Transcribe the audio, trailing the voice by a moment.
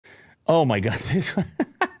Oh my God.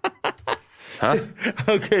 Huh?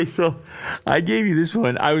 Okay, so I gave you this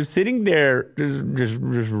one. I was sitting there just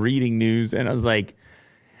reading news, and I was like,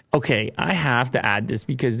 okay, I have to add this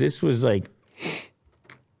because this was like,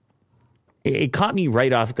 it caught me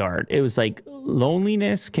right off guard. It was like,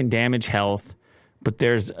 loneliness can damage health, but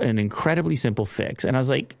there's an incredibly simple fix. And I was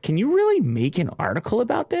like, can you really make an article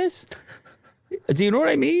about this? Do you know what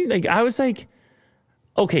I mean? Like, I was like,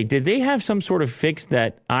 okay, did they have some sort of fix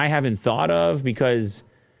that I haven't thought of? Because,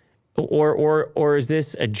 or is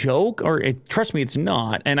this a joke? Or trust me, it's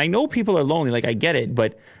not. And I know people are lonely, like I get it,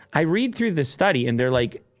 but I read through the study and they're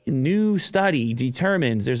like, new study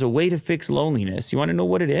determines there's a way to fix loneliness. You want to know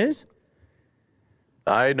what it is?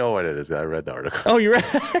 I know what it is. I read the article. Oh, you read?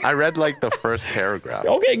 I read like the first paragraph.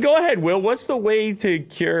 Okay, go ahead, Will. What's the way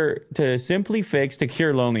to simply fix, to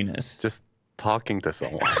cure loneliness? Just talking to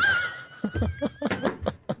someone.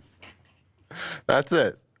 That's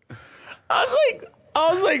it. I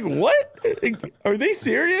was like, what? Like, are they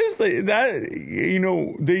serious? Like, that, you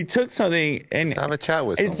know, they took something and Just have a chat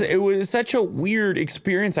with someone. it was such a weird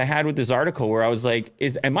experience I had with this article where I was like,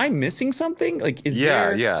 am I missing something? Like,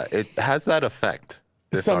 Yeah. It has that effect,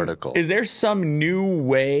 this article. Is there some new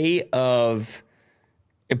way of,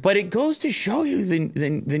 but it goes to show you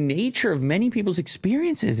the nature of many people's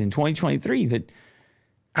experiences in 2023 that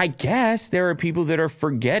I guess there are people that are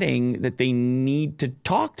forgetting that they need to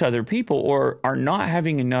talk to other people or are not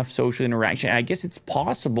having enough social interaction. I guess it's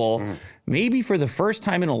possible, maybe for the first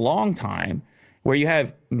time in a long time, where you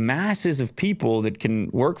have masses of people that can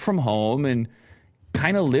work from home and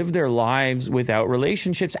kind of live their lives without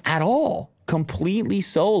relationships at all, completely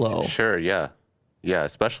solo. Sure, yeah. Yeah,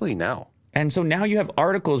 especially now. And so now you have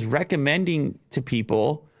articles recommending to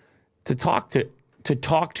people to talk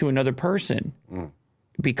to another person.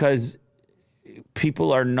 Because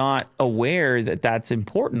people are not aware that that's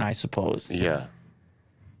important, I suppose. Yeah.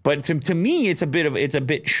 But to me, it's a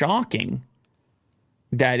bit shocking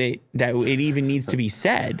that it even needs to be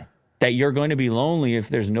said that you're going to be lonely if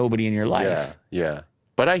there's nobody in your life. Yeah.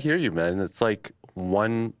 But I hear you, man. It's like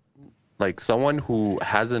someone who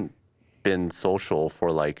hasn't been social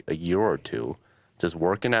for like a year or two, just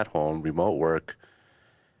working at home, remote work,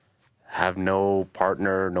 have no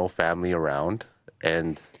partner, no family around.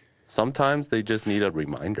 And sometimes they just need a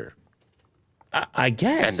reminder. I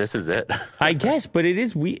guess. And this is it. I guess, but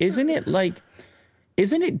isn't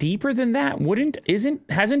it deeper than that?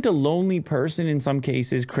 Hasn't a lonely person in some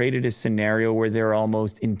cases created a scenario where they're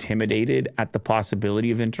almost intimidated at the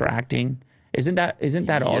possibility of interacting? Isn't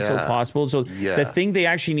that also possible? So the thing they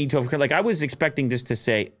actually need to overcome, like I was expecting this to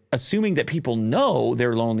say, assuming that people know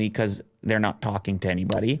they're lonely because they're not talking to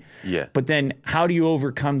anybody. Yeah. But then how do you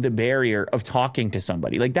overcome the barrier of talking to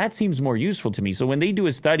somebody? Like that seems more useful to me. So when they do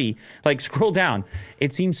a study, like scroll down,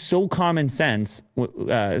 it seems so common sense.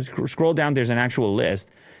 Scroll down, there's an actual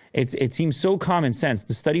list. It seems so common sense.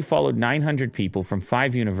 The study followed 900 people from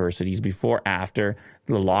 5 universities before, after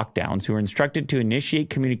the lockdowns who were instructed to initiate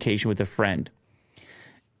communication with a friend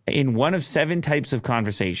in one of 7 types of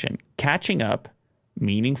conversation: catching up,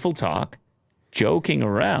 meaningful talk, joking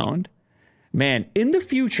around. Man, in the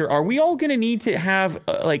future, are we all going to need to have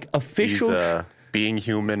like official being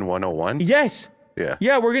human 101? Yes. Yeah.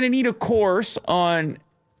 Yeah, we're going to need a course on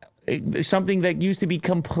something that used to be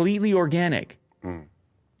completely organic.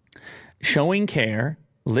 Showing care,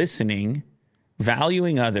 listening,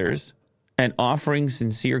 valuing others, and offering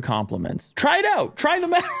sincere compliments. Try it out. Try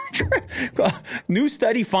them out. New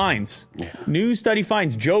study finds. Yeah. New study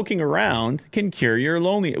finds joking around can cure your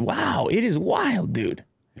loneliness. Wow, it is wild, dude.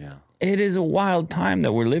 Yeah. It is a wild time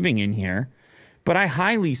that we're living in here. But I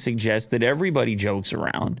highly suggest that everybody jokes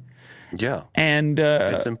around. Yeah. And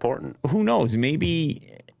it's important. Who knows?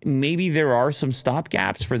 Maybe there are some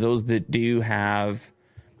stopgaps for those that do have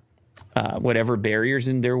whatever barriers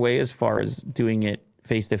in their way as far as doing it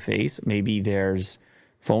face to face. Maybe there's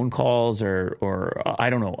phone calls or I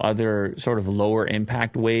don't know, other sort of lower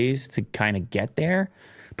impact ways to kind of get there.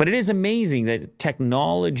 But it is amazing that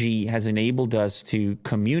technology has enabled us to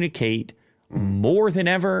communicate more than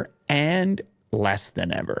ever and less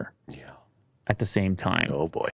than ever. Yeah. At the same time. Oh boy.